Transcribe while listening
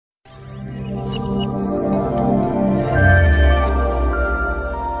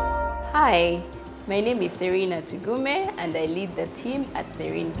Hi, my name is Serene and I lead the team at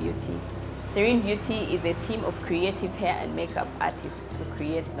Serene Beauty. Serene Beauty is a team of creative hair and makeup artists who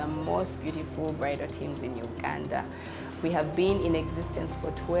create the most beautiful bridal teams in Uganda. We have been in existence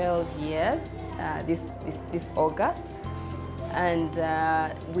for 12 years this August, and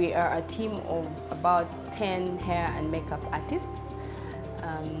we are a team of about 10 hair and makeup artists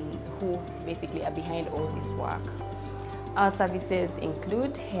who basically are behind all this work. Our services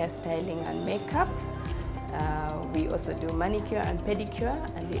include hairstyling and makeup. We also do manicure and pedicure,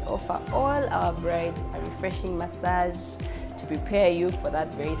 and we offer all our brides a refreshing massage to prepare you for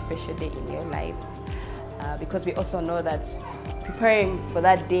that very special day in your life. Because we also know that preparing for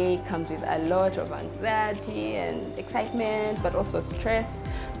that day comes with a lot of anxiety and excitement, but also stress.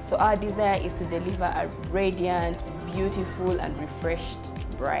 So our desire is to deliver a radiant, beautiful and refreshed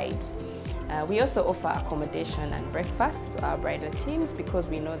bride. We also offer accommodation and breakfast to our bridal teams because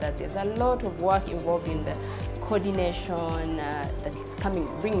we know that there's a lot of work involved in the coordination that is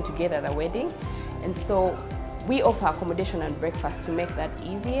bringing together the wedding. And so we offer accommodation and breakfast to make that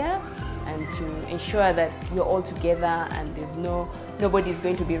easier and to ensure that you're all together and nobody's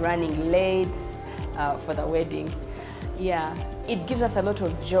going to be running late for the wedding. Yeah, it gives us a lot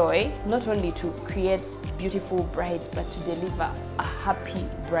of joy, not only to create beautiful brides, but to deliver a happy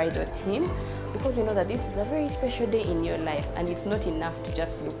bridal team, because we know that this is a very special day in your life and it's not enough to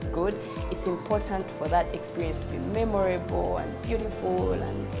just look good. It's important for that experience to be memorable and beautiful,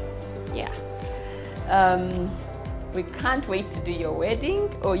 and yeah. We can't wait to do your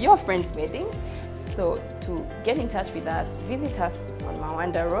wedding or your friend's wedding. So to get in touch with us, visit us on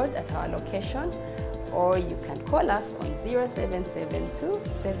Mawanda Road at our location, or you can call us on 0772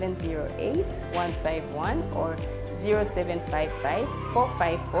 708 151 or 0755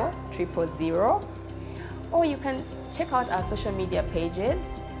 454 000. Or you can check out our social media pages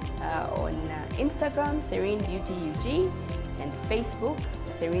on Instagram, Serene Beauty UG, and Facebook,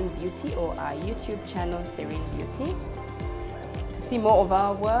 Serene Beauty, or our YouTube channel, Serene Beauty, to see more of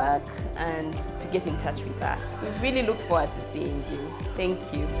our work and to get in touch with us. We really look forward to seeing you. Thank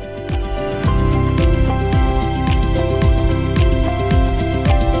you.